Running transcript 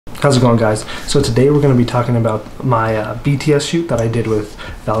How's it going, guys? So today we're going to be talking about my BTS shoot that I did with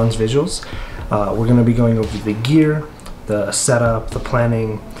Valens Visuals. We're going to be going over the gear, the setup, the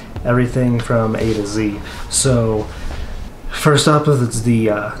planning, everything from A to Z. So first up is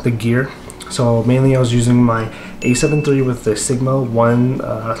the gear. So mainly I was using my A7 III with the Sigma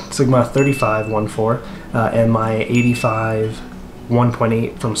 35-1.4 and my 85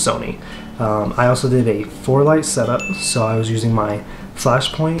 1.8 from Sony. I also did a 4-light setup, so I was using my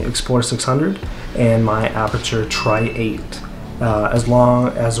Flashpoint Xplor 600 and my Aputure Tri 8, as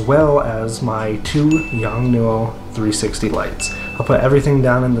well as my 2 Yongnuo 360 lights. I'll put everything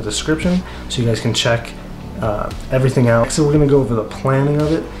down in the description so you guys can check everything out. So we're going to go over the planning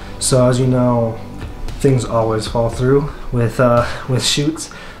of it. So as you know, things always fall through with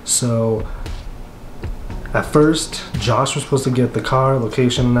shoots. So at first, Josh was supposed to get the car,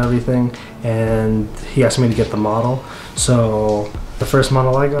 location and everything, and he asked me to get the model. So the first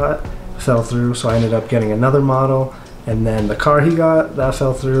model I got fell through, so I ended up getting another model, and then the car he got, that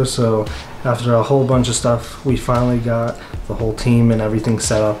fell through. So after a whole bunch of stuff, we finally got the whole team and everything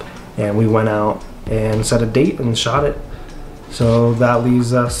set up, and we went out and set a date and shot it. So that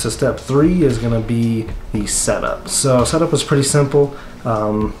leaves us to step 3, is going to be the setup. So setup was pretty simple.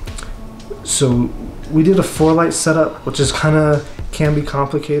 So we did a 4-light setup, which is can be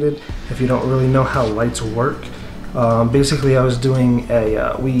complicated if you don't really know how lights work. Basically, I was doing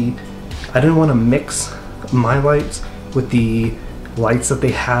I didn't want to mix my lights with the lights that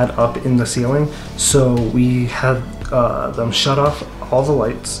they had up in the ceiling, so we had them shut off all the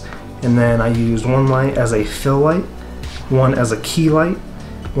lights, and then I used one light as a fill light, one as a key light,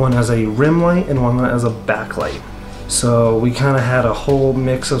 one as a rim light, and one as a backlight. So we kind of had a whole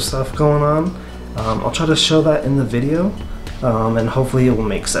mix of stuff going on. I'll try to show that in the video, and hopefully it will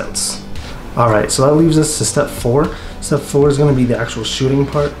make sense. Alright, so that leaves us to step 4. Step 4 is going to be the actual shooting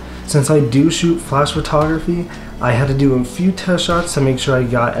part. Since I do shoot flash photography, I had to do a few test shots to make sure I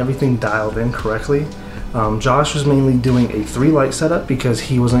got everything dialed in correctly. Josh was mainly doing a 3-light setup because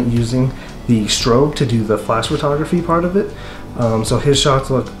he wasn't using the strobe to do the flash photography part of it. So his shots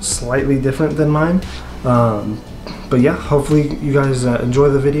look slightly different than mine. But yeah, hopefully you guys enjoy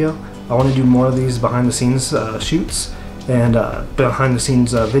the video. I want to do more of these behind the scenes shoots and behind the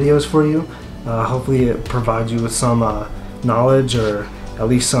scenes videos for you. Hopefully it provides you with some knowledge or at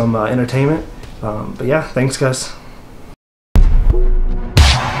least some entertainment. But yeah, thanks guys.